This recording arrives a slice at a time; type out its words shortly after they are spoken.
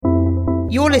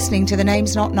You're listening to the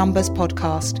Names Not Numbers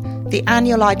podcast, the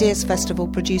annual Ideas Festival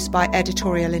produced by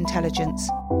Editorial Intelligence.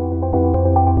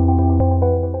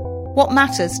 What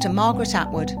matters to Margaret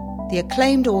Atwood, the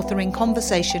acclaimed author in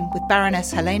conversation with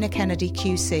Baroness Helena Kennedy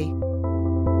QC.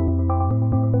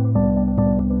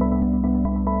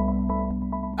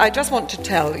 I just want to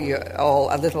tell you all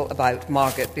a little about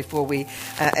Margaret before we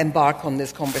embark on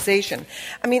this conversation.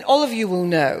 I mean, all of you will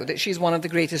know that she's one of the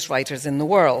greatest writers in the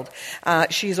world.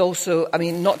 She's also,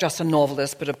 not just a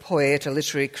novelist, but a poet, a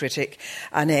literary critic,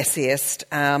 an essayist.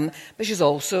 But she's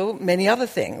also many other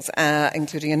things,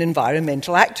 including an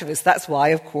environmental activist. That's why,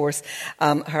 of course,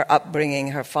 her upbringing,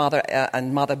 her father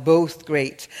and mother, both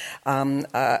great,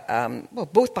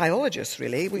 both biologists,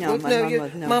 really.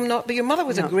 Mum not, but your mother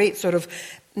was a great sort of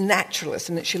naturalist,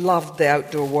 and that she loved the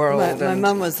outdoor world. My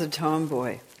mum was a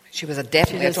tomboy. She was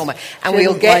definitely a tomboy, and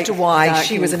we'll get to why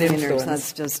she was an influence.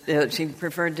 That's just it. She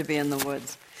preferred to be in the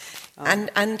woods.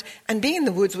 And being in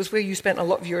the woods was where you spent a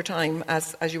lot of your time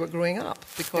as you were growing up.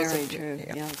 Very true.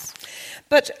 Yes.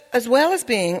 But as well as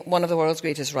being one of the world's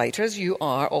greatest writers, you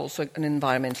are also an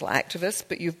environmental activist,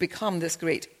 but you've become this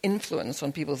great influence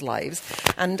on people's lives.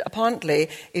 And apparently,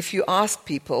 if you ask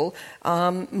people,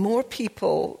 more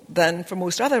people than for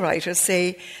most other writers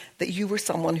say that you were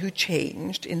someone who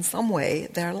changed in some way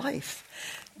their life.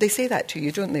 They say that to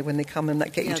you, don't they, when they come and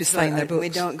get you to sign their books? We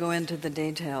don't go into the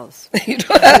details.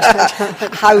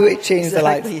 How it changed their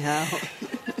life. Exactly how.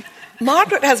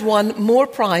 Margaret has won more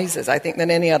prizes, I think,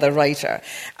 than any other writer.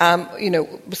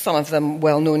 Some of them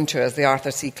well known to us, the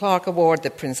Arthur C. Clarke Award, the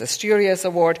Princess Asturias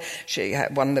Award. She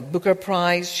won the Booker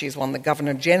Prize. She's won the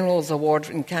Governor General's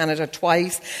Award in Canada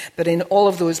twice. But in all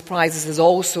of those prizes has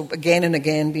also again and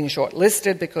again been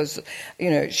shortlisted because,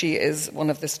 she is one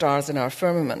of the stars in our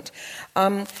firmament.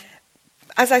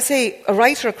 As I say, a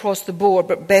writer across the board,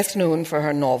 but best known for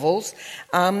her novels.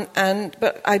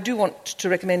 But I do want to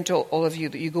recommend to all of you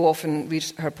that you go off and read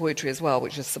her poetry as well,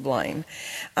 which is sublime.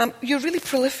 You're really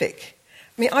prolific.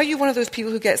 I mean, are you one of those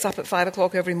people who gets up at 5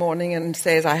 o'clock every morning and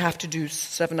says, I have to do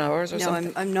 7 hours or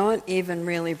something? No, I'm not even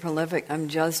really prolific. I'm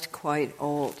just quite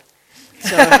old.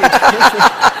 So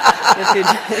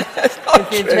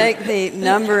if you take the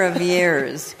number of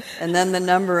years and then the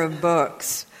number of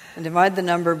books, and divide the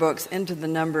number of books into the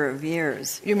number of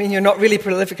years. You mean you're not really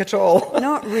prolific at all?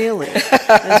 Not really.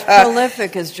 As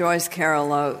prolific as Joyce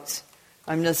Carol Oates.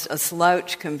 I'm just a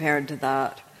slouch compared to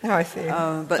that. Oh, I see.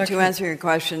 But to answer your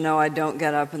question, no, I don't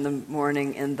get up in the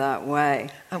morning in that way.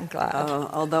 I'm glad.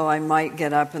 Although I might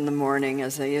get up in the morning,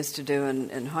 as I used to do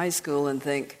in high school, and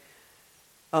think,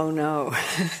 oh no.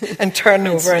 And turn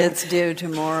over. It's due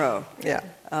tomorrow. Yeah.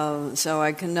 So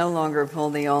I can no longer pull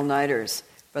the all-nighters.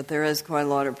 But there is quite a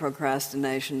lot of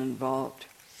procrastination involved.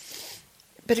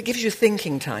 But it gives you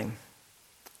thinking time.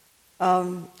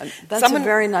 That's a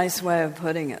very nice way of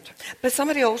putting it. But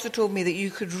somebody also told me that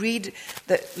you could read,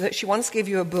 that she once gave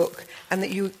you a book and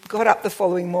that you got up the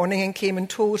following morning and came and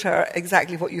told her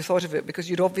exactly what you thought of it because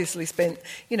you'd obviously spent,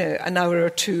 an hour or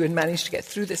two and managed to get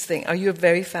through this thing. Are you a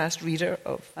very fast reader?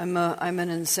 I'm an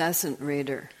incessant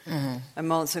reader. Mm-hmm.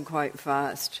 I'm also quite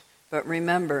fast. But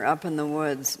remember, up in the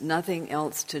woods, nothing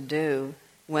else to do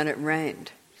when it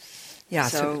rained. Yeah.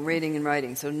 So reading and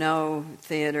writing. So no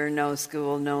theater, no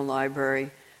school, no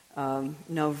library,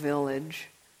 no village,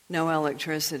 no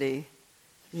electricity,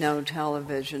 no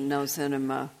television, no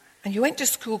cinema. And you went to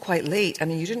school quite late. I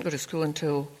mean, you didn't go to school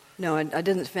until... No, I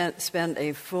didn't spend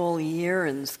a full year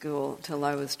in school till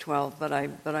I was 12, but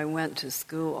I went to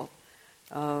school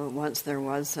once there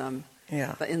was some.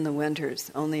 Yeah. But in the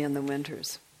winters, only in the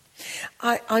winters.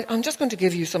 I'm just going to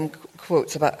give you some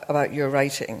quotes about your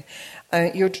writing.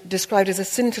 You're described as a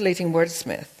scintillating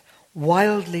wordsmith,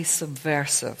 wildly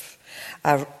subversive,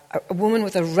 a woman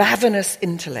with a ravenous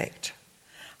intellect.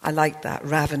 I like that,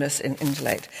 ravenous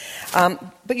intellect.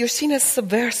 But you're seen as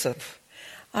subversive.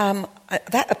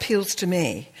 That appeals to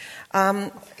me.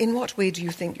 In what way do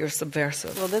you think you're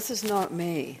subversive? Well, this is not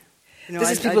me.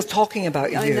 This is people talking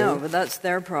about you. I know, but that's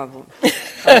their problem.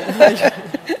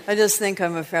 I just think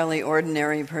I'm a fairly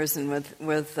ordinary person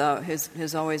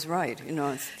who's always right.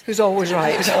 Who's always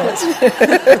right.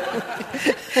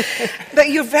 But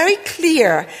you're very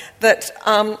clear that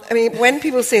when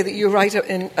people say that you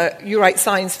write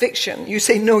science fiction, you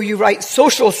say no, you write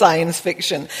social science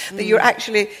fiction. That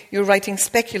you're writing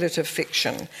speculative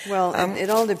fiction. Well, it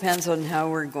all depends on how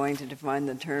we're going to define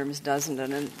the terms, doesn't it?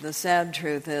 And the sad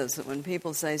truth is that when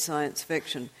people say science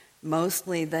fiction,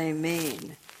 mostly they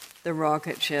mean the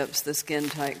rocket ships, the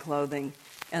skin-tight clothing,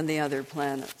 and the other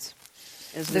planets.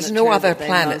 There's no other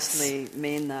planets. They mostly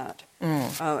mean that.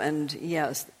 And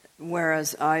yes,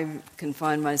 whereas I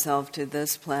confine myself to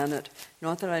this planet,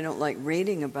 not that I don't like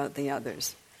reading about the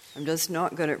others. I'm just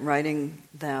not good at writing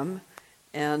them,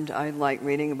 and I like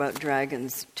reading about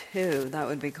dragons too. That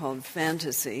would be called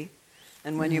fantasy.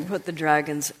 And when you put the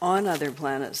dragons on other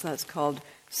planets, that's called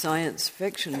science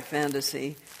fiction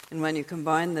fantasy. And when you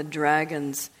combine the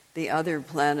dragons, the other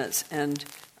planets, and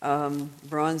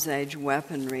Bronze Age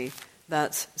weaponry,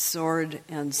 that's sword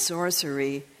and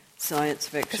sorcery science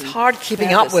fiction. It's hard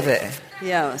keeping up with it.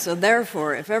 Yeah, so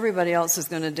therefore, if everybody else is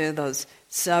going to do those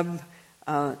sub-terms,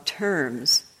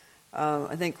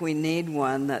 I think we need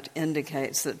one that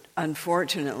indicates that,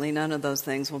 unfortunately, none of those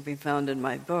things will be found in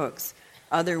my books.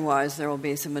 Otherwise, there will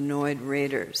be some annoyed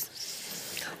readers.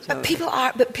 But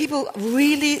people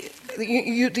really,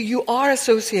 you are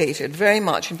associated very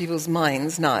much in people's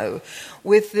minds now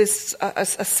with this a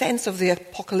sense of the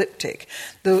apocalyptic,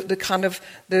 the kind of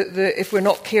the if we're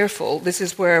not careful, this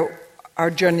is where our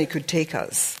journey could take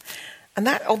us, and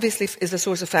that obviously is a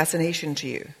source of fascination to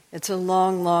you. It's a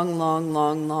long, long, long,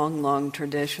 long, long, long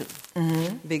tradition,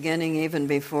 beginning even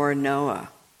before Noah.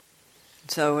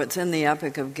 So it's in the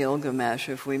Epic of Gilgamesh,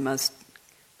 if we must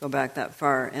go back that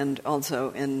far. And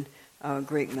also in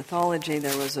Greek mythology,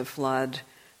 there was a flood.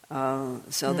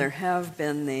 So there have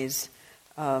been these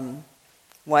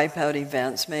wipeout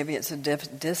events. Maybe it's a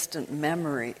distant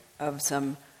memory of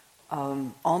some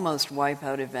almost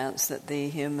wipeout events that the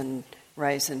human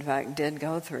race, in fact, did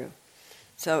go through.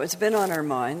 So it's been on our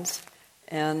minds.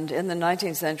 And in the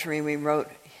 19th century, we wrote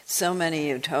so many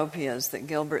utopias that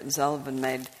Gilbert and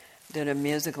Sullivan did a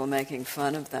musical making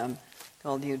fun of them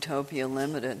called Utopia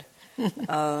Limited.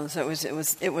 So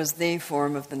it was the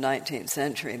form of the 19th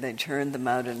century. They churned them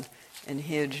out in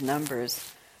huge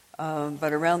numbers.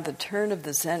 But around the turn of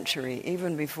the century,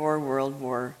 even before World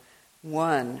War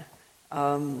I,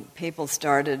 people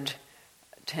started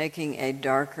taking a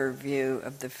darker view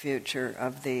of the future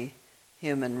of the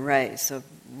human race. So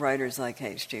writers like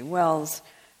H.G. Wells,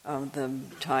 the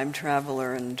Time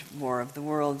Traveler and War of the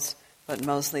Worlds, but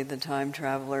mostly the Time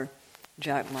Traveler.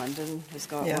 Jack London has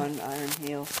got one, Iron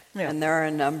Heel. Yeah. And there are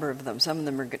a number of them. Some of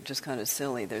them are just kind of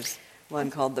silly. There's one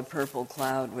called The Purple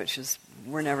Cloud, which is,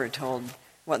 we're never told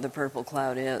what the purple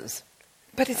cloud is.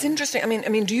 But it's interesting. I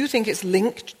mean, do you think it's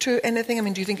linked to anything? I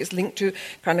mean, do you think it's linked to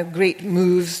kind of great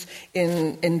moves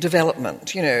in development,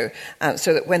 so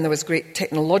that when there was great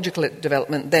technological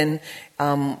development, then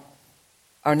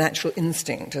our natural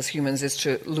instinct as humans is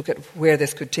to look at where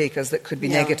this could take us that could be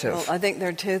negative? Well, I think there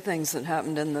are two things that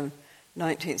happened in the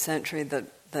 19th century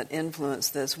that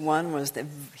influenced this. One was the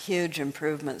huge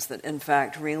improvements that, in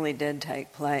fact, really did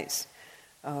take place.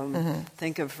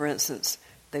 Think of, for instance,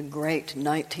 the great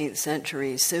 19th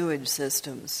century sewage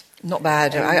systems. Not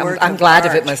bad. I'm glad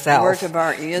of it myself. Work of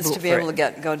art. You used to be able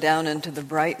to go down into the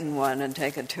Brighton one and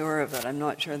take a tour of it. I'm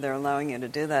not sure they're allowing you to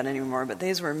do that anymore, but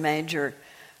these were major,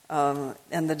 and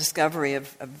the discovery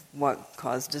of what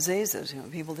caused diseases.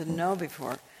 People didn't know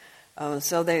before.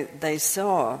 So they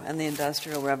saw, and the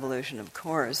Industrial Revolution, of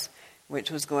course,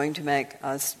 which was going to make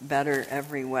us better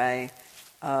every way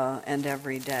and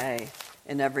every day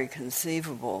in every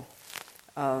conceivable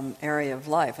area of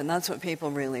life. And that's what people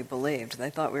really believed. They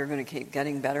thought we were going to keep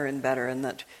getting better and better, and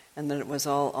that it was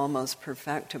all almost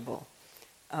perfectible.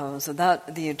 So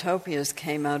that the utopias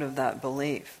came out of that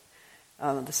belief.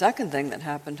 The second thing that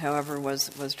happened, however,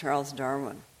 was Charles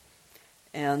Darwin.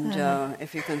 And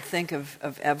if you can think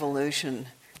of evolution,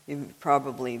 you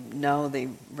probably know the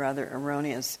rather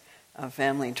erroneous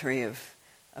family tree of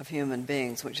human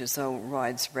beings, which is so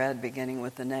widespread, beginning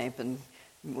with the nape and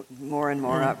more and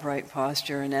more upright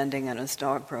posture and ending in a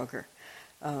stockbroker.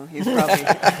 You've probably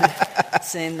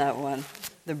seen that one.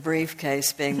 The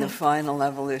briefcase being the final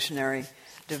evolutionary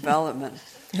development.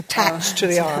 Attached to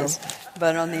the arm.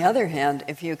 But on the other hand,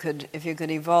 if you could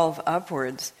evolve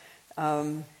upwards,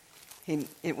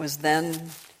 it was then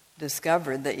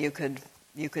discovered that you could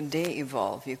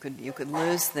de-evolve. You could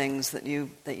lose things that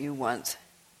you once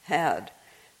had,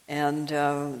 and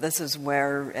this is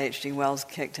where H.G. Wells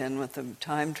kicked in with the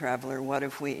Time Traveler. What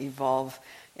if we evolve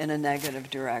in a negative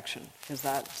direction? Because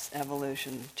that's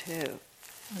evolution too.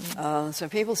 So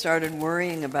people started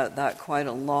worrying about that quite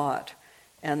a lot.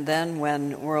 And then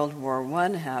when World War I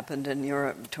happened and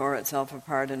Europe tore itself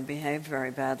apart and behaved very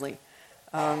badly,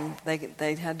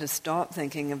 they had to stop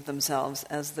thinking of themselves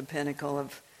as the pinnacle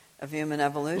of human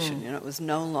evolution. It was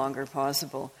no longer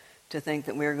possible to think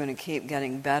that we were going to keep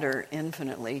getting better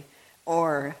infinitely,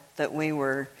 or that we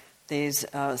were these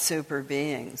super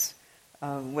beings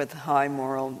with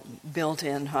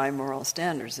built-in high moral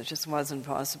standards. It just wasn't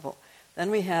possible.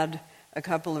 Then we had a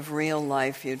couple of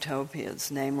real-life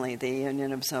utopias, namely the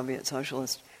Union of Soviet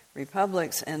Socialist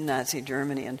republics in Nazi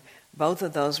Germany. And both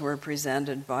of those were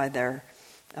presented by their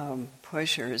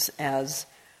pushers as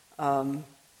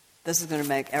this is going to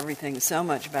make everything so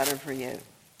much better for you.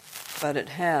 But it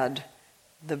had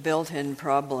the built-in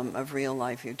problem of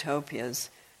real-life utopias.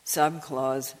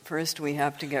 Subclause, first we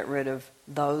have to get rid of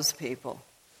those people.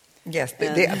 Yes,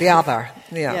 the other.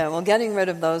 Yeah, well, getting rid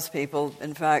of those people,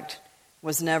 in fact,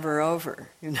 was never over.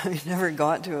 You never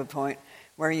got to a point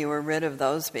where you were rid of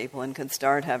those people and could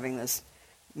start having this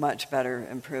much better,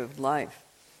 improved life.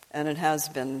 And it has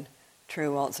been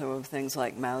true also of things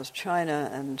like Mao's China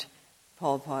and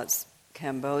Pol Pot's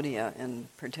Cambodia in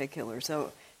particular.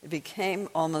 So it became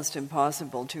almost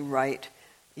impossible to write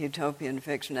utopian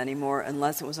fiction anymore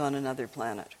unless it was on another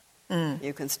planet.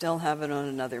 You can still have it on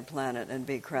another planet and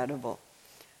be credible.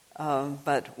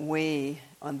 But we,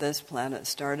 on this planet,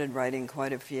 started writing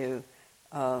quite a few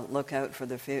look out for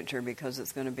the future because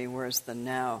it's going to be worse than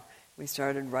now. We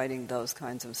started writing those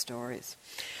kinds of stories.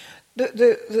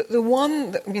 The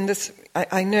one, I mean, this,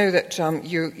 I know that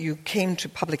you came to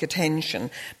public attention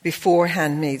before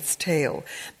 *Handmaid's Tale*,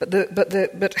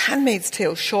 but *Handmaid's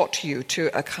Tale* shot you to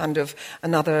a kind of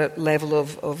another level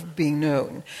of being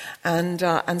known,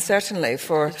 and certainly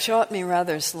for it shot me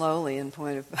rather slowly. In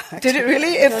point of fact, did it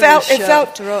really? It felt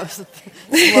slow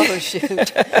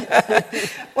shoot.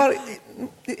 Well,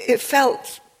 it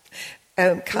felt.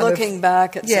 Looking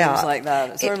back, it seems like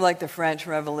that. It's sort of like the French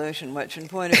Revolution, which in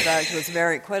point of fact was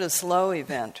quite a slow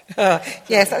event.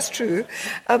 Yes, that's true.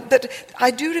 But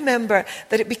I do remember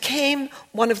that it became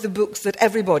one of the books that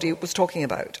everybody was talking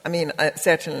about. I mean,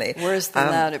 certainly. Worse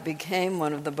than that, it became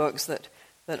one of the books that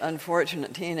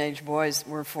unfortunate teenage boys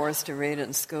were forced to read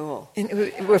in school.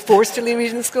 Were forced to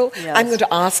read in school? Yes. I'm going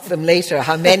to ask them later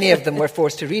how many of them were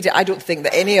forced to read it. I don't think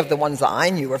that any of the ones that I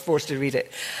knew were forced to read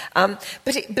it.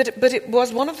 But it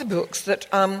was one of the books that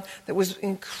was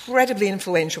incredibly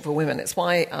influential for women. It's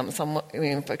why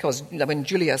because when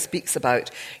Julia speaks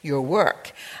about your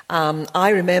work, I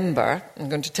remember, I'm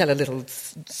going to tell a little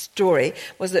story,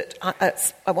 was that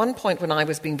at one point when I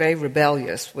was being very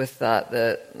rebellious with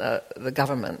the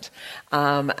government,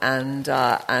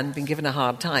 and been given a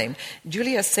hard time,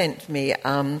 Julia sent me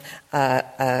a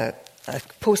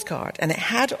postcard, and it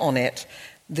had on it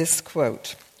this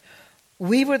quote: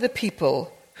 "We were the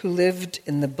people who lived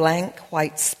in the blank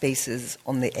white spaces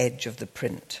on the edge of the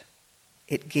print.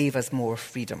 It gave us more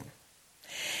freedom."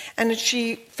 And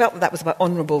she felt that was about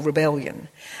honourable rebellion.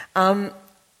 And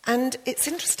it's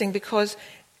interesting because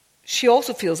she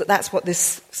also feels that that's what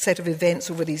this set of events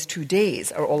over these 2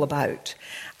 days are all about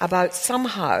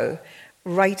somehow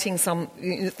writing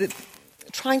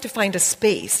trying to find a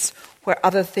space where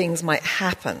other things might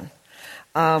happen,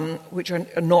 which are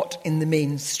not in the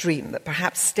mainstream, that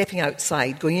perhaps stepping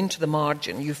outside, going into the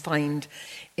margin, you find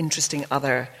interesting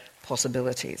other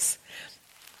possibilities.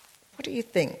 What do you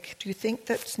think? Do you think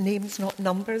that Names Not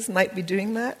Numbers might be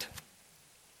doing that?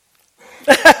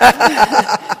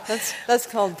 That's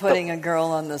called putting a girl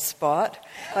on the spot.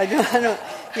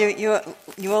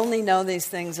 You only know these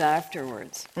things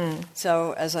afterwards.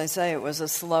 So, as I say, it was a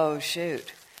slow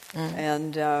shoot,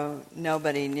 and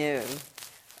nobody knew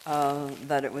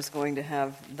that it was going to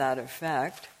have that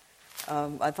effect.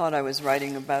 I thought I was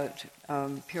writing about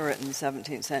Puritan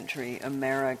 17th century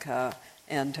America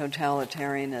and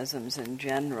totalitarianisms in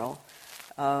general,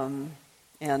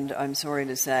 and I'm sorry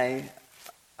to say,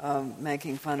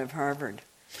 making fun of Harvard.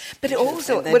 But it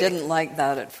also they didn't like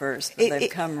that at first, but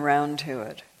they've come round to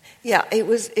it. Yeah, it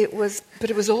was, but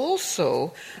it was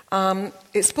also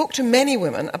it spoke to many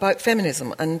women about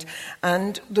feminism, and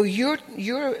though you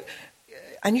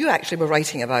actually were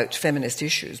writing about feminist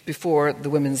issues before the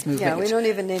women's movement. Yeah, we don't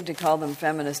even need to call them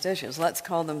feminist issues. Let's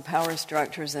call them power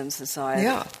structures in society.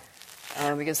 Yeah,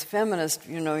 because feminist,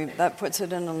 that puts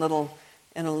it in a little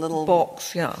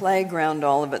box, yeah, playground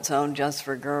all of its own just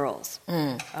for girls.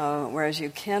 Whereas you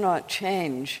cannot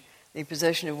change the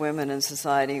position of women in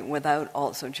society without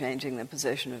also changing the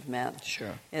position of men.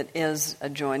 Sure. It is a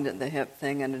joined at the hip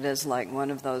thing, and it is like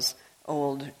one of those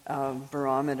old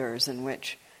barometers in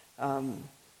which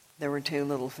there were two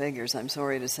little figures. I'm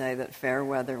sorry to say that fair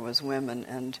weather was women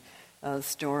and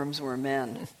storms were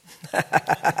men.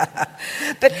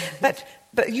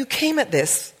 But you came at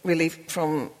this really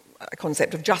from a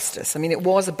concept of justice. I mean, it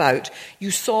was about, you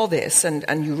saw this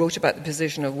and you wrote about the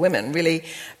position of women, really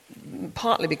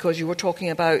partly because you were talking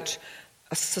about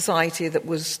a society that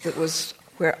was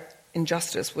where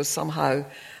injustice was somehow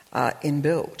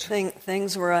inbuilt.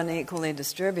 Things were unequally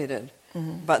distributed,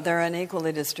 but they're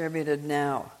unequally distributed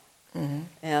now.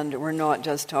 And we're not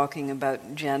just talking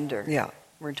about gender. Yeah.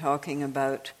 We're talking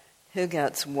about who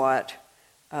gets what,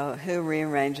 who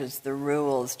rearranges the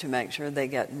rules to make sure they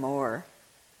get more.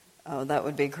 That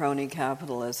would be crony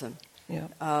capitalism. Yeah.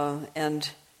 And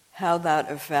how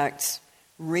that affects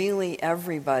really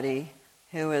everybody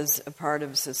who is a part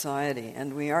of society.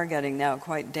 And we are getting now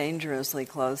quite dangerously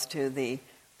close to the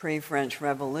pre-French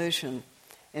Revolution,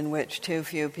 in which too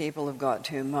few people have got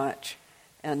too much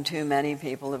and too many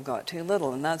people have got too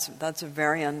little. And that's a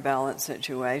very unbalanced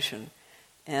situation.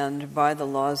 And by the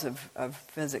laws of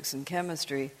physics and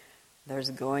chemistry, there's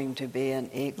going to be an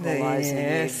equalizing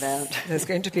event. There's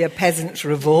going to be a peasant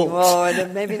revolt. Well,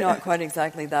 maybe not quite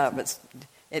exactly that, but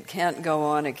it can't go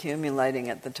on accumulating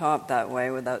at the top that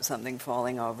way without something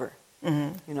falling over.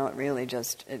 Mm-hmm. You know,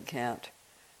 it can't.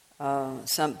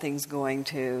 Something's going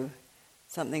to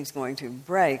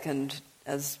break. And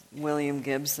as William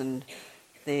Gibson,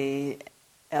 the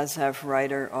SF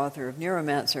writer, author of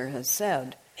Neuromancer, has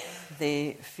said,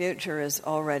 the future is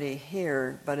already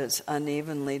here, but it's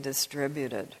unevenly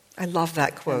distributed. I love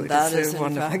that quote. And that it's is, so in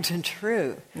wonderful. fact,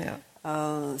 true. Yeah.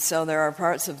 So there are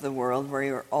parts of the world where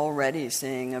you're already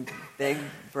seeing a big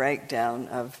breakdown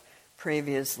of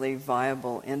previously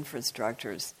viable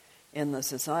infrastructures in the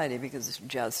society because it's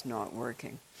just not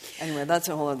working. Anyway, that's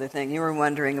a whole other thing. You were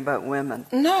wondering about women.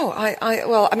 No, I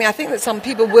think that some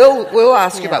people will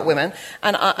ask you about women,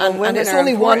 and it's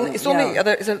only one. It's only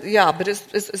but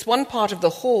it's one part of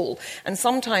the whole. And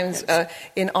sometimes,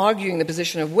 in arguing the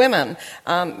position of women,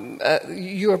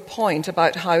 your point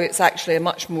about how it's actually a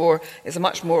much more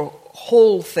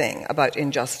whole thing about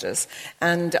injustice,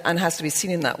 and has to be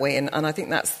seen in that way. And I think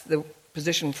that's the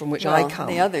position from which I come.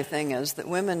 The other thing is that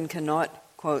women cannot,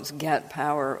 quotes, get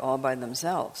power all by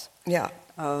themselves. Yeah.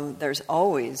 There's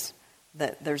always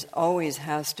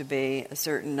has to be a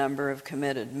certain number of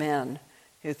committed men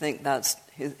who think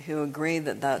who agree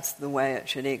that that's the way it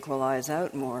should equalize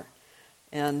out more,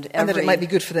 and that it might be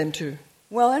good for them too.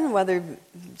 Well, and whether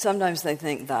sometimes they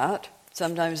think that,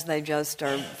 sometimes they just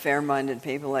are fair-minded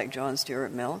people like John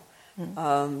Stuart Mill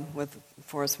with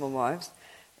forceful wives.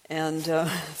 And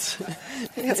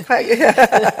it's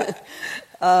quite,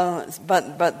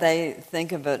 but they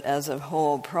think of it as a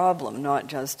whole problem, not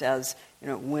just as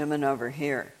women over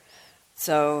here.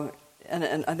 So,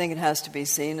 and I think it has to be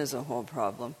seen as a whole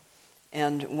problem.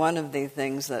 And one of the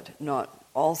things that not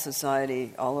all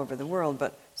society all over the world,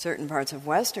 but certain parts of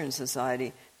Western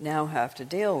society now have to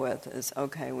deal with is,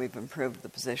 okay, we've improved the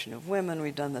position of women,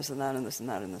 we've done this and that and this and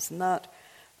that and this and that,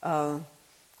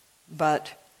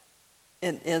 but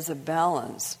it is a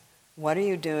balance. What are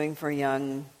you doing for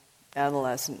young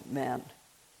adolescent men?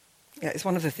 Yeah, it's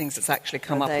one of the things that's actually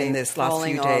come up in this last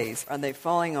few days. Are they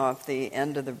falling off the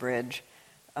end of the bridge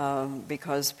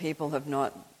because people have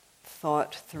not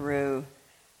thought through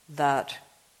that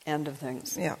end of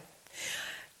things? Yeah.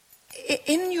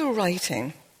 In your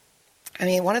writing, I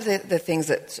mean, one of the things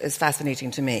that is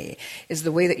fascinating to me is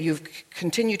the way that you've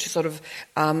continued to sort of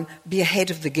be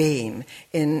ahead of the game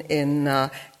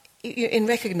in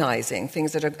recognizing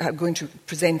things that are going to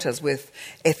present us with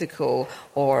ethical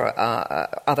or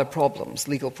other problems,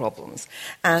 legal problems.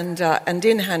 And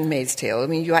in Handmaid's Tale, I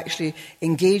mean, you actually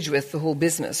engage with the whole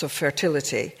business of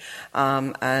fertility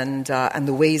and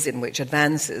the ways in which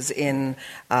advances in,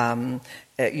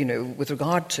 with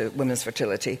regard to women's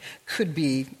fertility could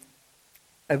be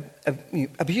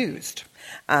abused.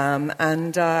 And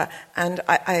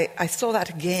I saw that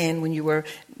again when you were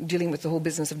dealing with the whole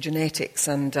business of genetics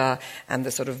and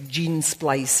the sort of gene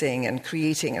splicing and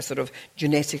creating a sort of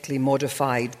genetically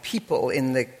modified people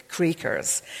in the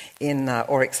Crakers in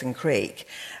Oryx and Crake.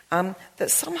 That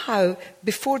somehow,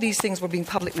 before these things were being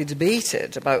publicly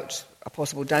debated about a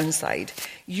possible downside,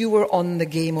 you were on the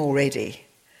game already.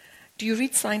 Do you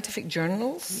read scientific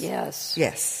journals? Yes.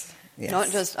 Yes. Yes. Not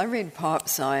just, I read pop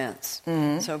science.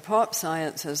 Mm-hmm. So pop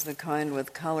science is the kind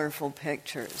with colorful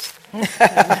pictures. A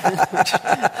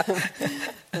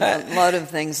lot of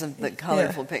things that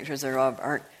colorful pictures are of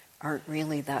aren't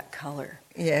really that color.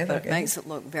 Yeah, but it makes it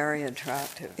look very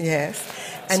attractive. Yes.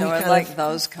 And so I like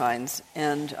those kinds.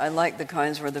 And I like the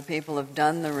kinds where the people have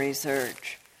done the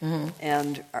research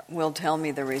and will tell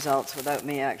me the results without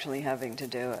me actually having to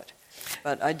do it.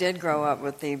 But I did grow up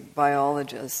with the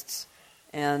biologists.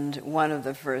 And one of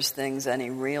the first things any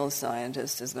real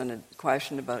scientist is going to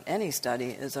question about any study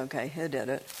is, okay, who did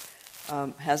it?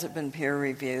 Has it been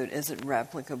peer-reviewed? Is it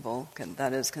replicable?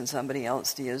 Can somebody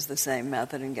else use the same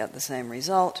method and get the same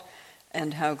result?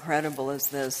 And how credible is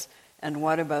this? And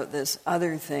what about this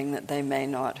other thing that they may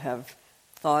not have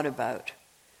thought about?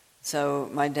 So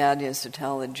my dad used to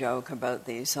tell a joke about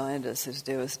the scientist who's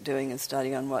doing a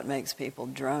study on what makes people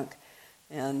drunk.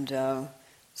 And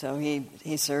so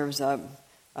he serves up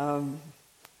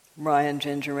rye and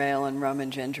ginger ale and rum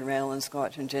and ginger ale and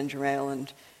scotch and ginger ale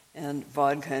and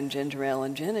vodka and ginger ale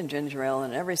and gin and ginger ale.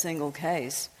 In every single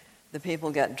case, the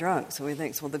people get drunk. So we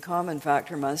think, well, the common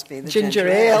factor must be the ginger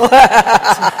ale.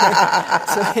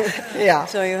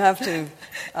 So you have to...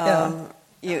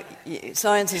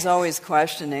 science is always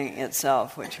questioning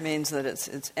itself, which means that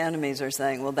its enemies are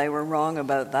saying, well, they were wrong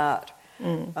about that.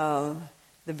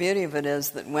 The beauty of it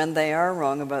is that when they are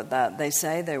wrong about that, they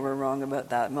say they were wrong about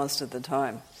that most of the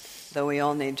time. Though we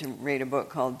all need to read a book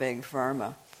called Big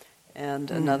Pharma and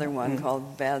another one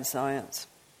called Bad Science.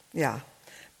 Yeah,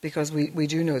 because we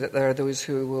do know that there are those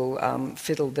who will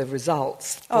fiddle the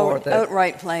results.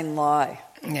 Outright plain lie.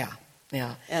 Yeah.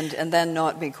 And then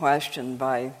not be questioned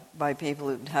by people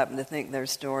who happen to think their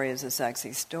story is a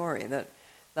sexy story.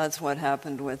 That's what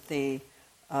happened with the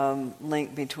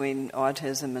link between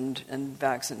autism and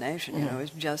vaccination.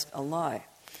 It's just a lie.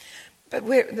 But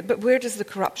where does the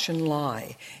corruption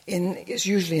lie? It's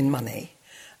usually in money.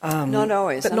 Not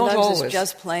always. But Sometimes not always. It's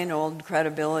just plain old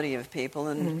credibility of people,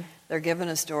 and they're given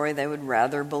a story they would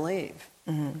rather believe.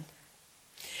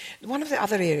 One of the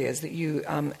other areas that you,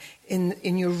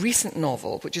 in your recent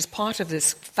novel, which is part of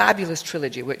this fabulous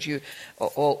trilogy, which you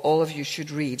all of you should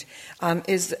read,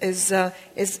 is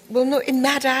in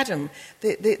Mad Adam,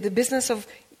 the business of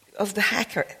the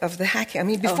hacker. I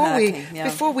mean,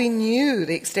 before we knew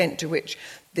the extent to which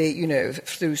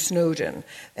through Snowden,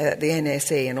 the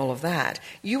NSA and all of that,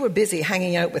 you were busy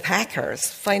hanging out with hackers,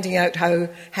 finding out how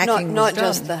hacking was not done.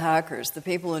 just the hackers, the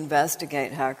people who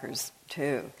investigate hackers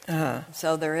too.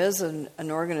 So there is an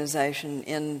organization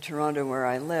in Toronto where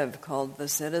I live called the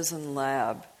Citizen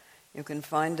Lab. You can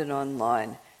find it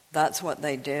online. That's what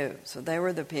they do. So they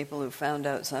were the people who found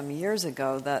out some years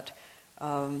ago that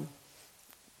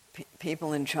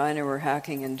people in China were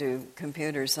hacking into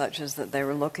computers such as that they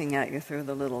were looking at you through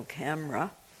the little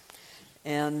camera.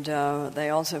 And they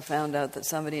also found out that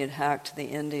somebody had hacked the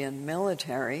Indian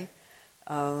military,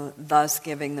 thus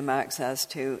giving them access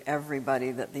to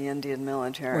everybody that the Indian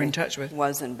military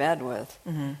was in bed with.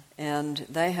 And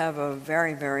they have a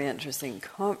very, very interesting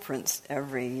conference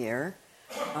every year,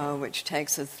 which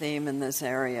takes a theme in this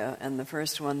area. And the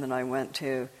first one that I went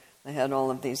to, they had all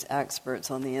of these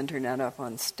experts on the internet up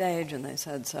on stage, and they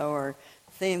said, so our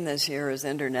theme this year is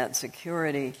internet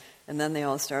security. And then they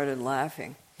all started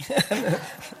laughing.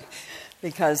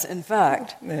 Because, in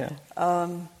fact,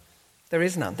 there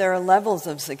is none. There are levels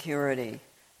of security,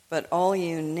 but all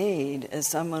you need is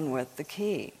someone with the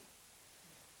key.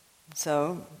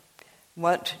 So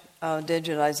what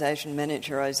digitization,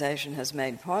 miniaturization has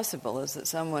made possible is that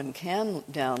someone can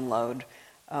download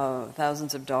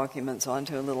thousands of documents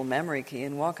onto a little memory key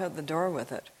and walk out the door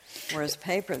with it. Whereas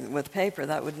with paper,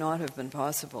 that would not have been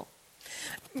possible.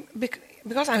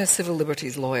 Because I'm a civil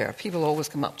liberties lawyer, people always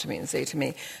come up to me and say to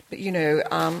me, but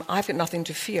I've got nothing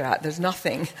to fear. There's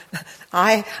nothing.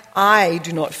 I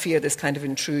do not fear this kind of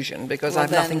intrusion because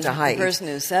I've nothing to hide. The person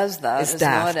who says that is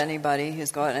daft. Not anybody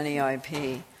who's got any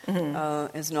IP,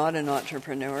 is not an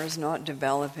entrepreneur, is not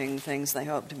developing things they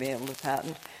hope to be able to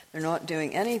patent. They're not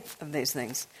doing any of these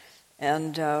things.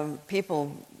 And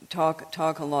people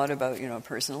talk a lot about,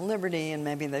 personal liberty, and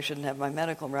maybe they shouldn't have my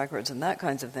medical records and that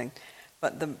kinds of thing.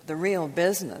 But the real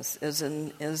business is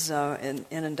in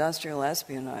industrial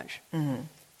espionage.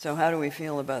 So how do we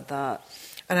feel about that?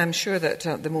 And I'm sure that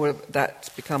the more that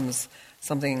becomes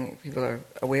something people are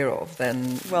aware of,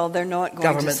 then they're not going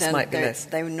governments to send, might be less.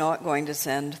 They're not going to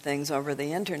send things over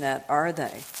the internet, are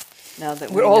they? Now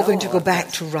that we're all going to go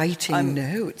back to writing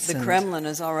notes. The Kremlin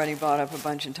has already bought up a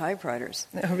bunch of typewriters.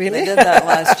 Oh, really? They did that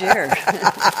last year.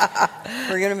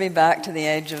 We're going to be back to the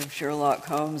age of Sherlock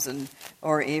Holmes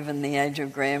or even the age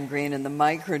of Graham Greene and the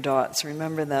microdots.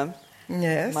 Remember them?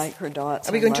 Yes. Microdots.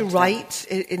 Are we going to write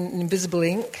in invisible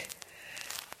ink?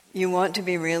 You want to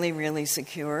be really, really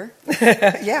secure?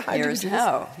 Yeah, I Here's do.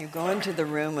 how. You go into the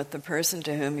room with the person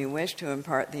to whom you wish to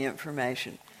impart the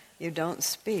information. You don't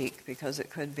speak because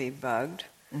it could be bugged.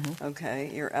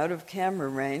 Okay, you're out of camera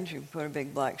range. You put a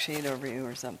big black sheet over you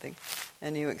or something,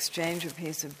 and you exchange a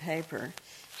piece of paper.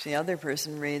 The other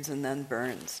person reads and then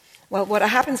burns. Well, what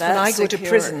happens That's when I go secure. to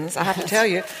prisons, I have to tell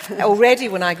you, already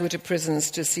when I go to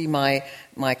prisons to see my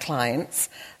clients,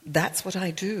 that's what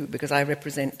I do, because I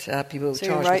represent people So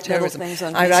charged you write with terrorism. little things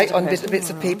on I write pieces on of paper? bits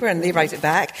of paper, and they write it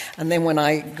back. And then when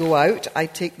I go out, I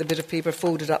take the bit of paper,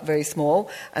 fold it up very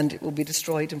small, and it will be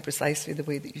destroyed in precisely the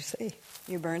way that you say.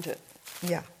 You burnt it.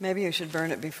 Yeah. Maybe you should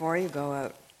burn it before you go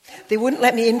out. They wouldn't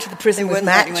let me into the prison with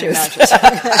matches.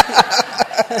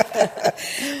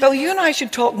 Well, you and I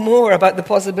should talk more about the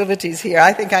possibilities here.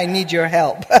 I think I need your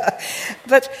help.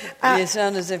 But you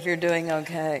sound as if you're doing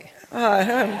okay.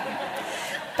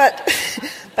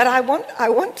 But I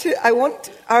want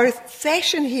our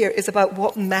session here is about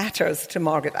what matters to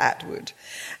Margaret Atwood,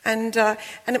 and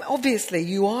obviously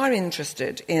you are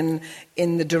interested in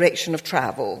the direction of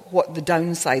travel, what the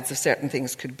downsides of certain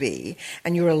things could be,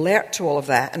 and you're alert to all of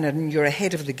that, and you're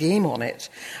ahead of the game on it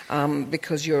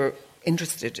because you're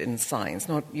interested in science.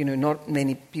 Not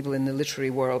many people in the literary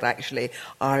world actually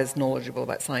are as knowledgeable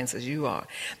about science as you are.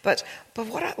 But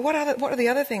what are the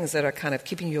other things that are kind of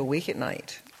keeping you awake at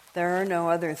night? There are no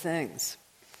other things.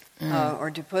 Or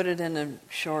to put it in a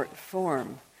short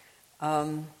form,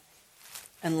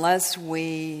 unless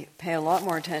we pay a lot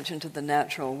more attention to the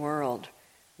natural world,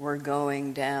 we're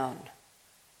going down.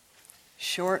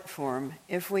 Short form,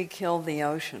 if we kill the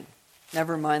ocean,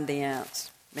 never mind the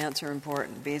ants. Ants are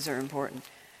important, bees are important.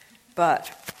 But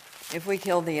if we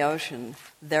kill the ocean,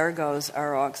 there goes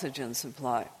our oxygen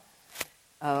supply.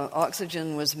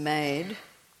 Oxygen was made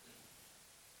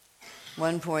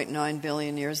 1.9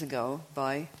 billion years ago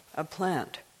by a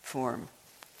plant form.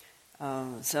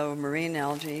 So marine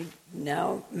algae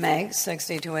now makes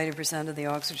 60 to 80% of the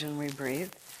oxygen we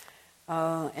breathe.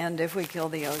 And if we kill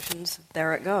the oceans,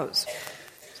 there it goes.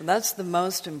 So that's the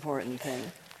most important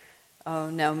thing.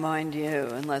 Now, mind you,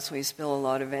 unless we spill a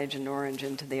lot of Agent Orange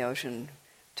into the ocean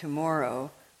tomorrow,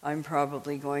 I'm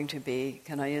probably going to be,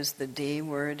 can I use the D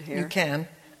word here? You can.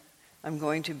 I'm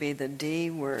going to be the D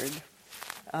word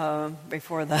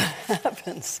before that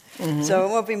happens. Mm-hmm. So it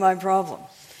won't be my problem.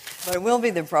 But it will be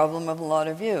the problem of a lot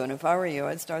of you. And if I were you,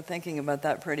 I'd start thinking about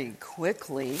that pretty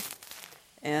quickly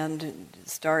and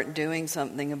start doing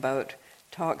something about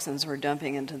toxins we're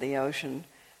dumping into the ocean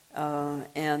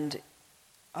and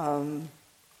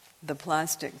the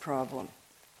plastic problem.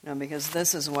 Because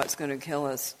this is what's going to kill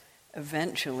us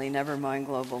eventually, never mind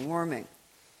global warming.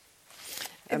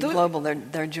 Global,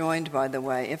 they're joined, by the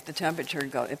way. If the temperature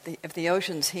if the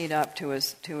oceans heat up to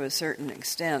a certain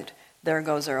extent, there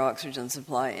goes our oxygen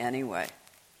supply anyway.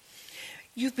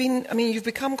 You've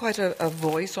become quite a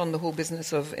voice on the whole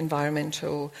business of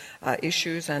environmental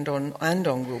issues and on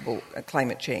global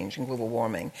climate change and global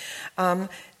warming. Do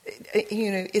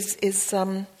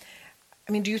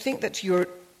you think that your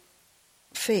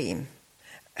fame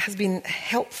has been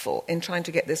helpful in trying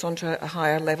to get this onto a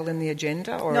higher level in the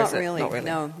agenda, or not is it really? Not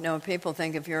really? No. People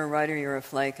think if you're a writer, you're a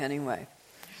flake anyway.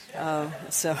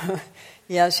 So,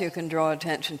 yes, you can draw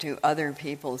attention to other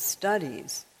people's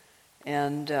studies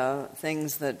and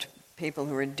things that people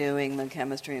who are doing the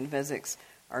chemistry and physics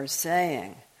are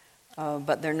saying,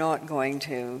 but they're not going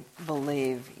to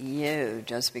believe you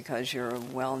just because you're a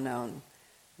well-known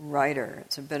writer.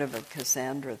 It's a bit of a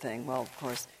Cassandra thing. Well, of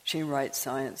course, she writes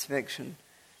science fiction.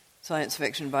 Science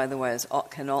fiction, by the way,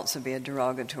 can also be a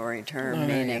derogatory term,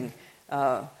 meaning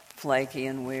flaky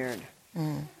and weird.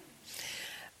 Mm.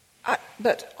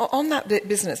 But on that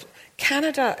business,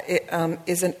 Canada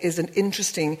is an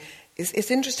interesting.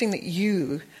 It's interesting that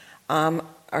you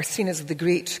are seen as the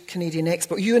great Canadian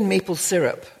export. You and maple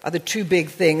syrup are the two big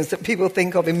things that people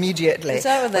think of immediately Is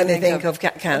that what when they think of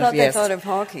Canada. I thought Yes. they thought of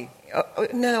hockey.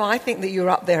 No, I think that you're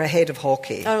up there ahead of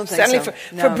hockey. I don't think certainly so.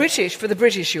 For the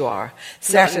British you are. Not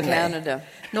Certainly. in Canada.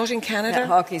 Not in Canada? Yeah,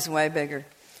 hockey's way bigger.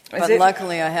 But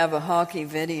luckily I have a hockey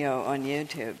video on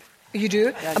YouTube. You do?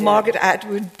 I A do. Margaret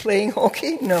Atwood playing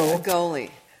hockey? No. A goalie.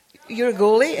 You're a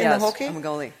goalie in the Yes, hockey? I'm a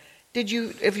goalie.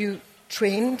 Have you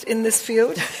trained in this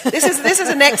field? This is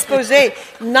an expose.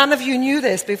 None of you knew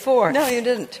this before. No, you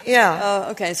didn't. Yeah.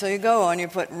 Okay, so you go on, you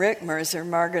put Rick Mercer,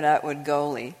 Margaret Atwood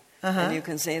goalie, and you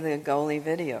can see the goalie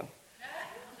video.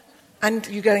 And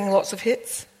you're getting lots of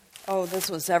hits? Oh, this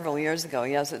was several years ago.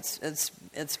 Yes,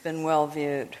 it's been well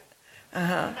viewed.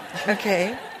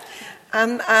 Okay.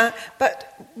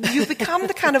 But you've become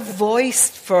the kind of voice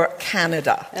for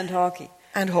Canada. And hockey.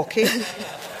 And hockey.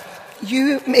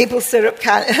 You, maple syrup,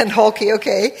 and hockey,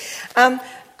 okay. And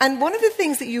one of the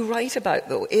things that you write about,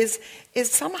 though, is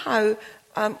somehow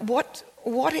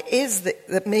what it is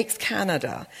that makes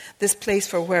Canada this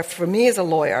place where, for me as a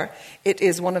lawyer, it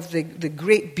is one of the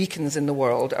great beacons in the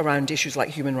world around issues like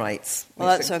human rights. Well,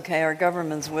 that's okay. Our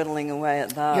government's whittling away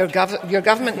at that. Your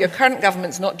current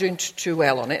government's not doing too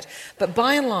well on it, but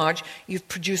by and large, you've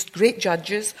produced great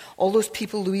judges. All those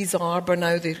people, Louise Arbour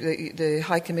now, the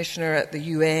High Commissioner at the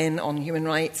UN on human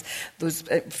rights, those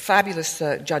fabulous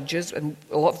judges, and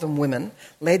a lot of them women,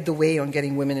 led the way on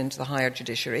getting women into the higher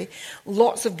judiciary.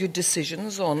 Lots of good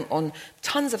decisions on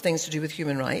tons of things to do with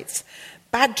human rights.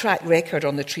 Bad track record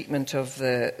on the treatment of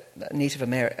the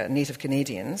Native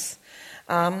Canadians.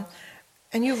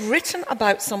 And you've written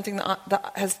about something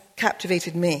that has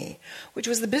captivated me, which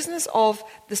was the business of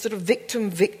the sort of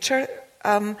victim-victor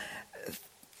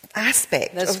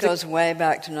aspect. This goes way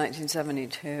back to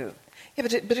 1972. Yeah,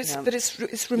 but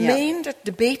it's remained a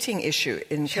debating issue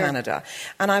in Canada.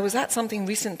 And I was at something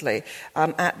recently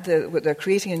they're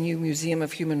creating a new museum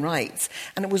of human rights,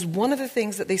 and it was one of the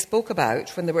things that they spoke about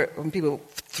when people were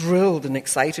thrilled and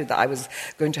excited that I was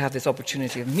going to have this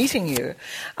opportunity of meeting you,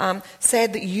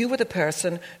 said that you were the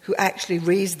person who actually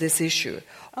raised this issue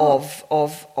of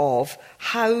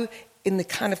how in the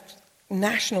kind of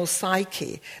national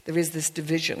psyche there is this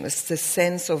division, this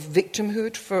sense of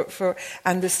victimhood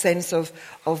and this sense of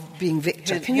being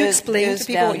victim. Can you explain to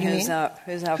people what you mean? Who's up,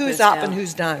 who's up and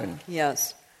who's down?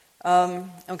 Yes.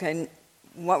 Okay,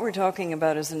 what we're talking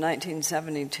about is a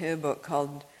 1972 book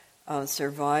called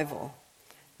Survival,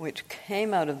 which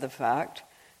came out of the fact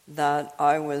that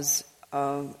I was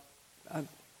a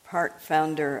part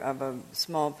founder of a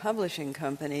small publishing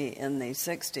company in the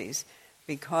 60s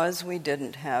because we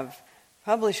didn't have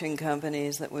publishing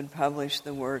companies that would publish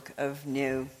the work of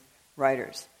new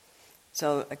writers.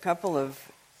 So a couple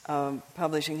of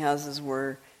publishing houses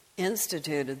were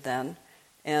instituted then,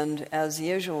 and as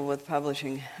usual with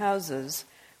publishing houses,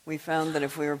 we found that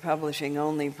if we were publishing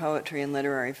only poetry and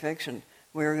literary fiction,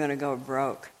 we were going to go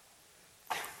broke.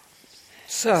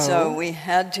 So we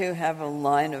had to have a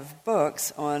line of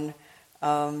books on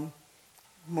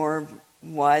more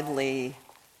widely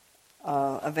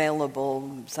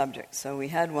available subjects. So we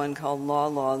had one called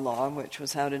Law, which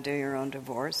was how to do your own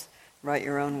divorce, write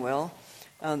your own will.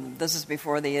 This is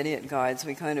before the idiot guides.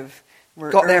 We kind of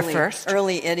were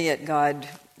early idiot guide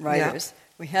writers. Yeah.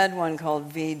 We had one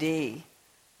called VD,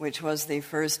 which was the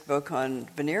first book on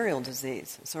venereal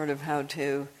disease, sort of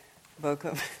how-to book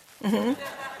of... Mm-hmm.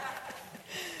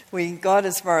 We got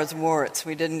as far as warts.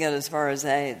 We didn't get as far as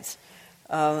AIDS.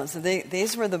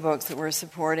 These were the books that were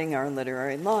supporting our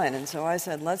literary line. And so I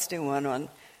said, let's do one on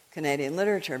Canadian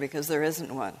literature, because there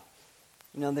isn't one.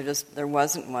 There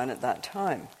wasn't one at that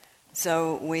time.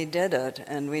 So we did it,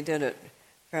 and we did it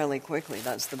fairly quickly.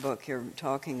 That's the book you're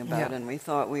talking about. Yeah. And we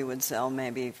thought we would sell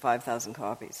maybe 5,000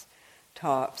 copies,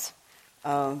 tops.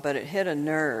 But it hit a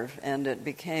nerve, and it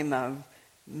became a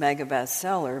mega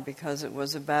bestseller because it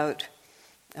was about...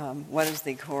 what is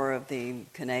the core of the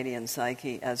Canadian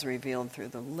psyche as revealed through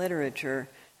the literature?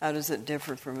 How does it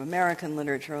differ from American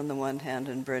literature on the one hand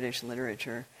and British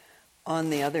literature on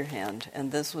the other hand?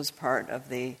 And this was part of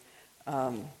the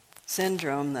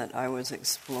syndrome that I was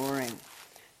exploring.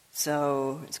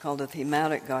 So it's called A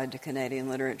Thematic Guide to Canadian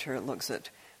Literature. It looks at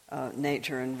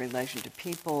nature in relation to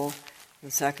people.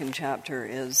 The second chapter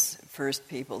is First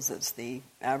Peoples. It's the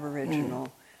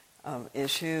Aboriginal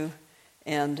issue.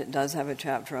 And it does have a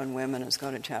chapter on women. It's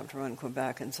got a chapter on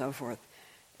Quebec and so forth.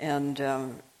 And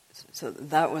so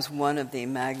that was one of the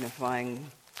magnifying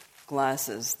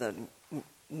glasses that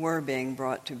were being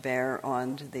brought to bear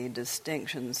on the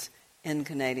distinctions in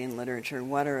Canadian literature.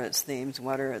 What are its themes?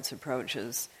 What are its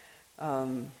approaches?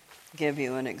 Give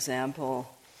you an example.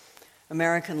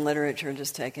 American literature,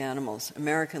 just take animals.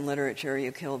 American literature,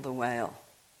 you kill the whale.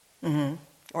 Mm-hmm.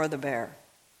 Or the bear.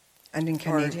 And in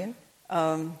Canadian?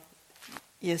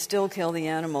 You still kill the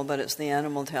animal, but it's the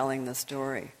animal telling the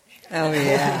story. Oh,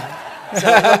 yeah. So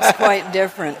it looks quite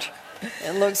different.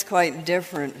 It looks quite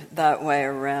different that way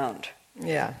around.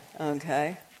 Yeah.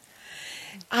 Okay.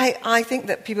 I think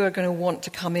that people are going to want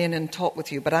to come in and talk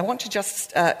with you, but I want to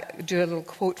just do a little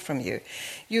quote from you.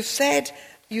 You said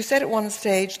at one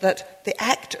stage that the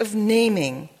act of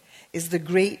naming is the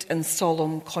great and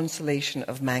solemn consolation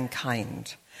of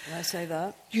mankind. Did I say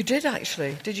that? You did,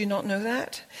 actually. Did you not know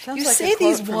that? Sounds you like say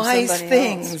these wise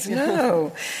things. Else.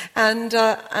 No. And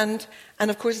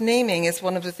of course, naming is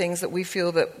one of the things that we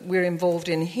feel that we're involved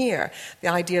in here. The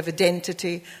idea of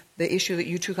identity, the issue that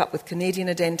you took up with Canadian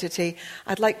identity.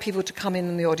 I'd like people to come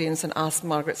in the audience and ask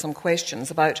Margaret some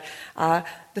questions about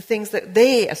the things that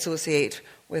they associate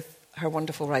with her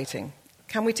wonderful writing.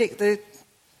 Can we take the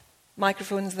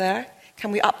microphones there?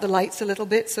 Can we up the lights a little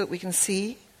bit so that we can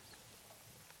see?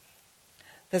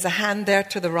 There's a hand there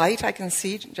to the right, I can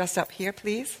see, just up here,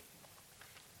 please.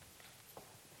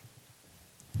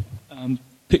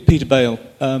 Peter Bale.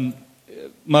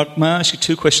 Mark, may I ask you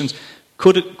two questions?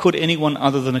 Could anyone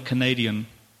other than a Canadian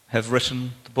have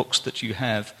written the books that you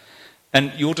have?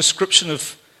 And your description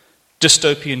of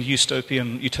dystopian,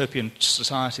 utopian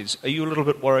societies, are you a little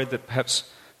bit worried that perhaps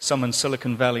some in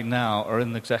Silicon Valley now are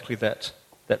in exactly that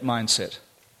mindset?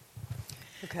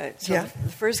 Okay, so The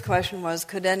first question was,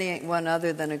 could anyone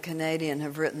other than a Canadian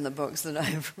have written the books that I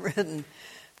have written?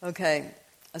 Okay,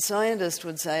 a scientist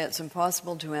would say it's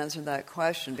impossible to answer that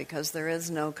question because there is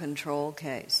no control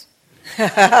case.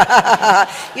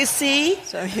 You see?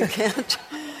 So you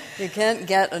You can't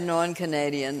get a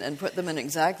non-Canadian and put them in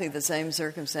exactly the same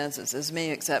circumstances as me,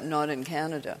 except not in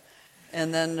Canada,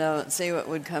 and then see what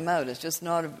would come out. It's just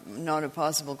not a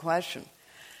possible question.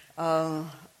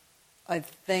 I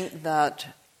think that,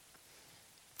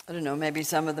 I don't know, maybe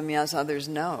some of them yes, others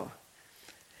no.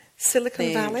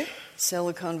 Silicon Valley?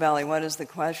 Silicon Valley, what was the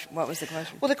question? Well,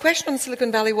 the question on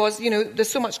Silicon Valley was,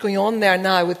 there's so much going on there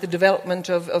now with the development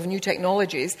of new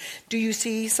technologies. Do you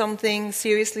see something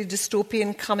seriously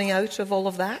dystopian coming out of all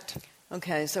of that?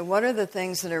 Okay, so what are the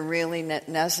things that are really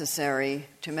necessary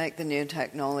to make the new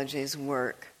technologies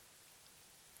work?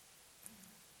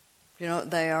 You know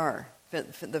what they are?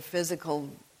 The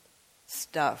physical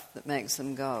stuff that makes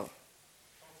them go.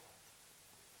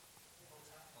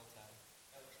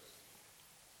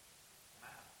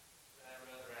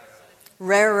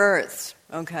 Rare earths,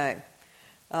 okay.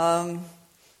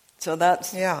 So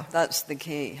that's the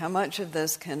key. How much of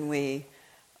this can we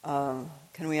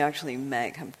actually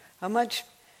make? How much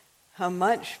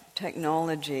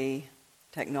technology,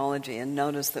 and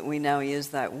notice that we now use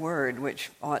that word, which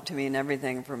ought to mean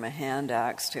everything from a hand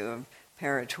axe to a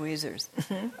pair of tweezers.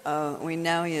 Mm-hmm. We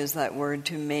now use that word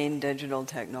to mean digital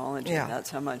technology. Yeah. That's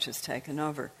how much it's taken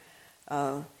over.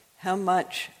 How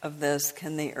much of this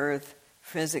can the Earth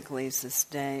physically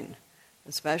sustain,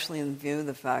 especially in view of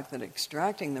the fact that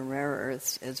extracting the rare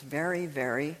earths is very,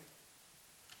 very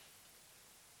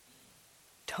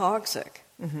toxic.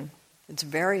 Mm-hmm. It's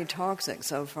very toxic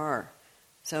so far.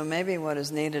 So maybe what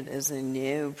is needed is a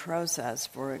new process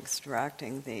for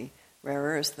extracting the rare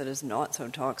earths that is not so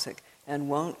toxic and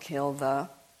won't kill the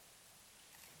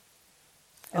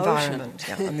environment.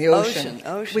 Yeah, and the ocean.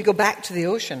 We go back to the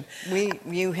ocean.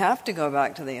 You have to go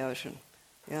back to the ocean.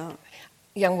 Yeah.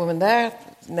 Young woman there,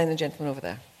 and then the gentleman over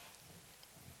there.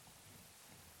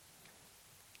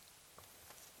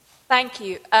 Thank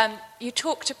you. You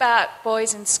talked about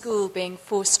boys in school being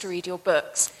forced to read your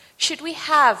books. Should we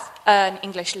have an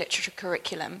English literature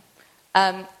curriculum?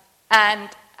 And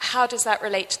how does that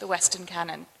relate to the Western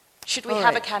canon? Should we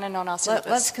have a canon on our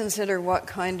syllabus? Let's consider what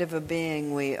kind of a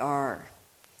being we are.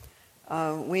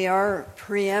 We are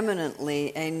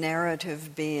preeminently a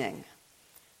narrative being.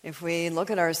 If we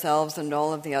look at ourselves and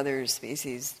all of the other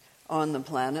species on the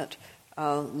planet,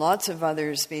 lots of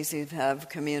other species have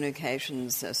communication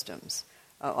systems,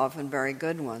 often very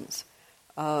good ones.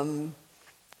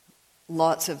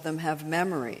 Lots of them have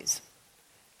memories,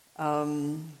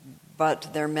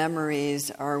 but their memories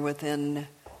are within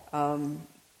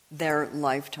their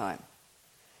lifetime.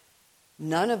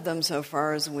 None of them, so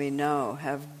far as we know,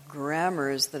 have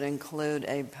grammars that include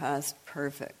a past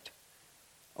perfect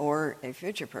or a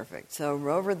future perfect. So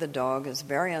Rover the dog is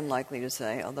very unlikely to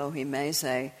say, although he may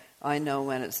say, I know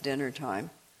when it's dinner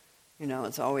time.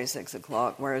 It's always 6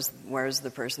 o'clock, where's the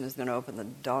person who's going to open the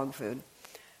dog food.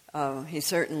 He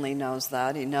certainly knows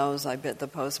that. He knows I bit the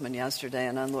postman yesterday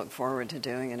and I look forward to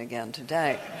doing it again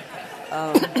today.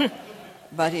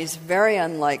 But he's very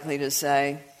unlikely to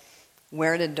say,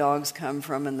 where did dogs come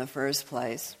from in the first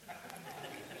place?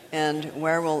 And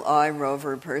where will I,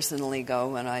 Rover, personally go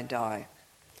when I die?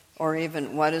 Or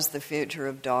even, what is the future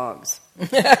of dogs? But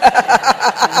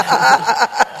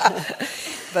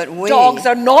dogs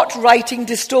are not writing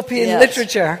dystopian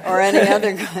literature. Or any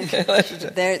other kind of literature.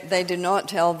 They do not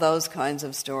tell those kinds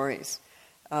of stories.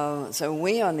 So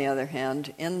we, on the other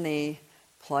hand, in the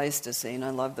Pleistocene,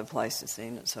 I love the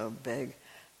Pleistocene, it's so big.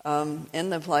 In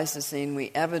the Pleistocene,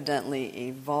 we evidently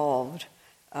evolved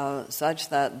such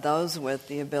that those with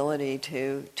the ability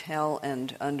to tell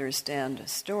and understand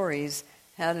stories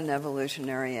had an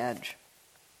evolutionary edge.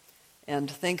 And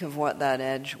think of what that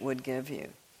edge would give you.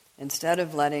 Instead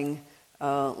of letting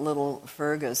little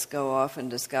Fergus go off and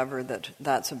discover that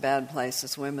that's a bad place to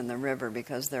swim in the river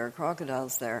because there are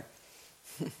crocodiles there,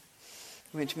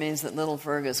 which means that little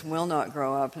Fergus will not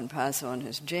grow up and pass on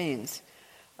his genes,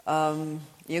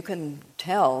 you can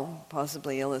tell,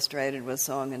 possibly illustrated with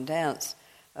song and dance,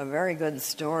 a very good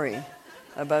story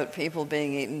about people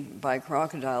being eaten by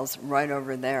crocodiles right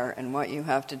over there and what you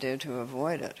have to do to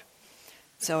avoid it.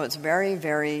 So it's very,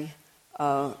 very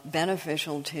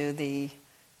beneficial to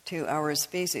our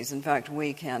species. In fact,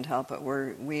 we can't help it.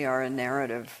 We are a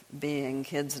narrative being.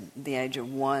 Kids at the age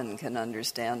of 1 can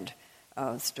understand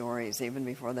stories even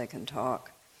before they can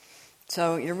talk.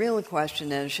 So your real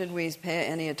question is, should we pay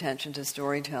any attention to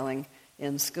storytelling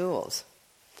in schools?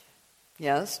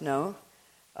 Yes? No?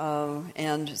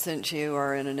 And since you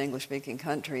are in an English-speaking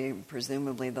country,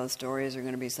 presumably those stories are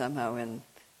going to be somehow in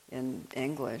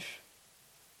English,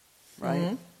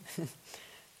 right? Mm-hmm.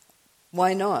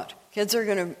 Why not? Kids are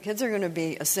going to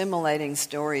be assimilating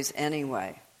stories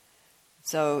anyway.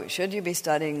 So should you be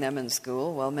studying them in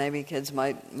school? Well, maybe kids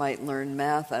might learn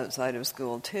math outside of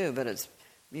school too, but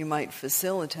you might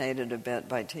facilitate it a bit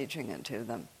by teaching it to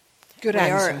them. Good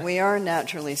answer. We are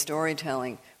naturally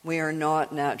storytelling. We are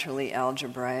not naturally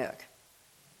algebraic.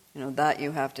 That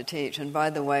you have to teach. And by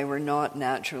the way, we're not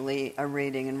naturally a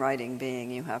reading and writing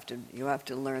being. You have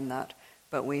to learn that.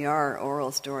 But we are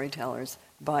oral storytellers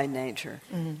by nature.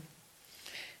 Mm-hmm.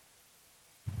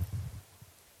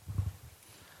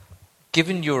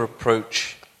 Given your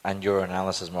approach and your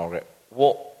analysis, Margaret,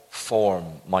 what form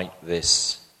might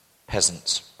this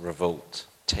peasants' revolt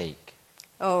take?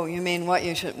 Oh, you mean what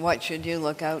should you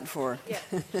look out for? Yeah.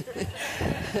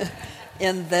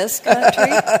 In this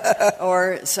country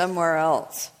or somewhere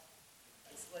else?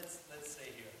 Let's say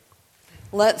here.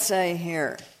 Let's say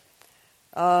here.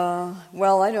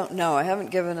 Well, I don't know. I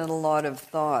haven't given it a lot of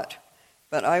thought.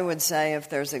 But I would say if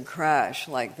there's a crash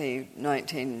like the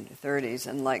 1930s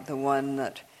and like the one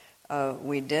that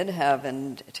we did have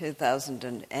in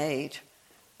 2008,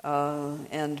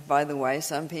 and by the way,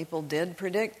 some people did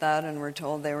predict that and were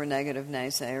told they were negative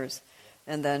naysayers,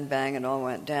 and then bang, it all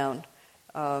went down.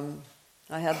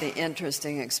 I had the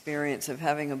interesting experience of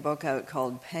having a book out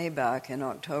called Payback in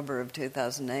October of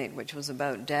 2008, which was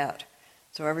about debt.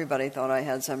 So everybody thought I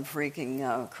had some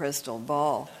freaking crystal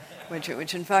ball, which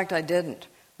in fact I didn't.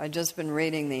 I'd just been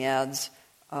reading the ads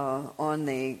on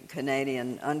the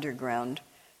Canadian Underground,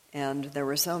 and there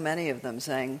were so many of them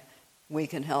saying, "We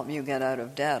can help you get out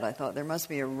of debt." I thought there must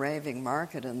be a raving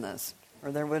market in this,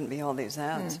 or there wouldn't be all these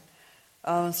ads.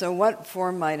 So what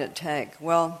form might it take?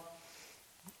 Well,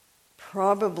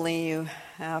 probably you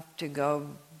have to go...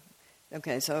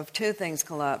 Okay, so if two things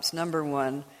collapse, number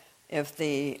one, if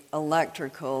the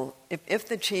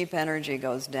cheap energy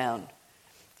goes down,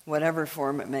 whatever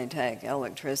form it may take,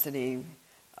 electricity,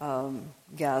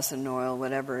 gas and oil,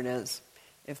 whatever it is,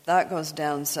 if that goes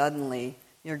down suddenly,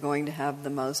 you're going to have the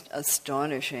most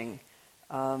astonishing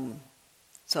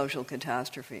social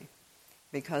catastrophe,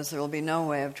 because there will be no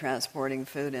way of transporting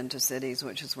food into cities,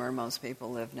 which is where most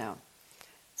people live now.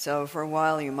 So for a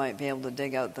while you might be able to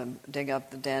dig up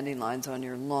the dandelions on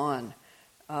your lawn,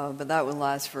 but that will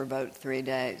last for about 3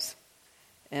 days.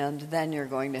 And then you're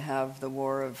going to have the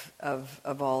war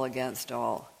of all against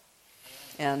all.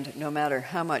 And no matter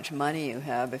how much money you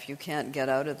have, if you can't get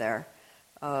out of there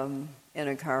in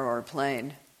a car or a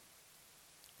plane,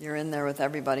 you're in there with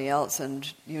everybody else,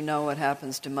 and you know what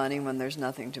happens to money when there's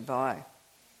nothing to buy.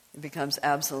 It becomes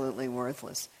absolutely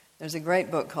worthless. There's a great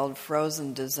book called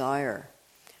Frozen Desire,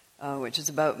 which is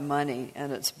about money,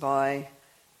 and it's by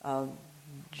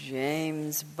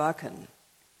James Buchan,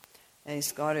 a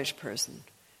Scottish person.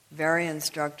 Very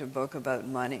instructive book about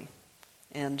money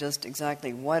and just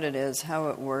exactly what it is, how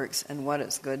it works, and what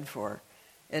it's good for.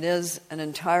 It is an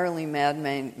entirely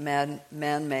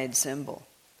man-made symbol.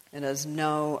 It has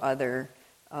no other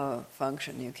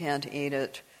function. You can't eat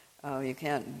it, you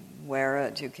can't wear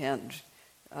it, you can't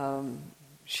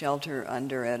shelter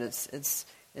under it. It's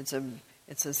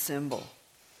a symbol.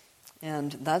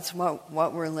 And that's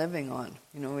what we're living on.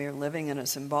 We are living in a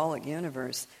symbolic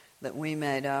universe that we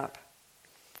made up.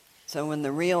 So when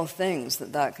the real things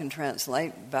that can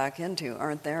translate back into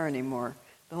aren't there anymore,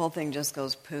 the whole thing just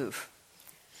goes poof.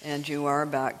 And you are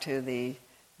back to the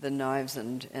knives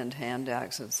and hand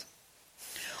axes.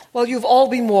 Well, you've all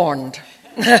been warned.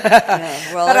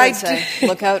 Yeah, well, I would say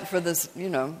look out for this,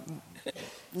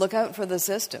 look out for the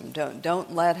system.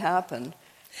 Don't let happen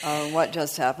what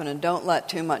just happened, and don't let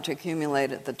too much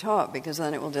accumulate at the top, because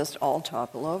then it will just all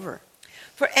topple over.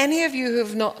 For any of you who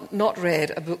have not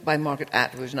read a book by Margaret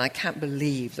Atwood, and I can't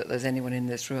believe that there's anyone in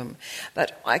this room,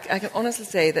 but I can honestly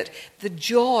say that the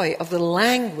joy of the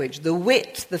language, the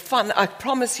wit, the fun, I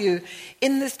promise you,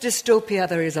 in this dystopia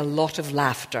there is a lot of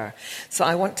laughter. So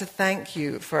I want to thank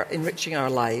you for enriching our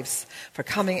lives, for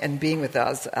coming and being with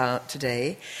us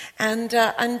today, and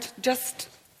just...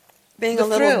 Being a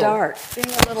little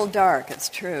dark, it's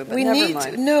true, but never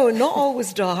mind. No, not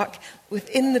always dark.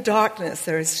 Within the darkness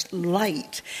there is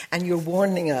light, and you're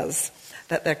warning us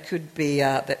that there could be,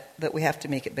 that we have to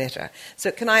make it better.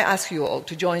 So can I ask you all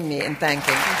to join me in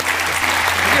thanking...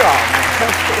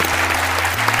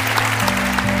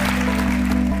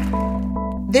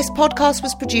 This podcast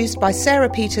was produced by Sarah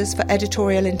Peters for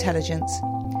Editorial Intelligence,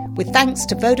 with thanks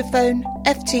to Vodafone,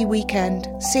 FT Weekend,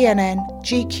 CNN,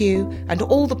 GQ, and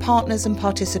all the partners and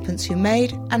participants who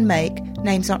made and make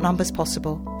Names Not Numbers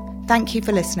possible. Thank you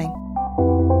for listening.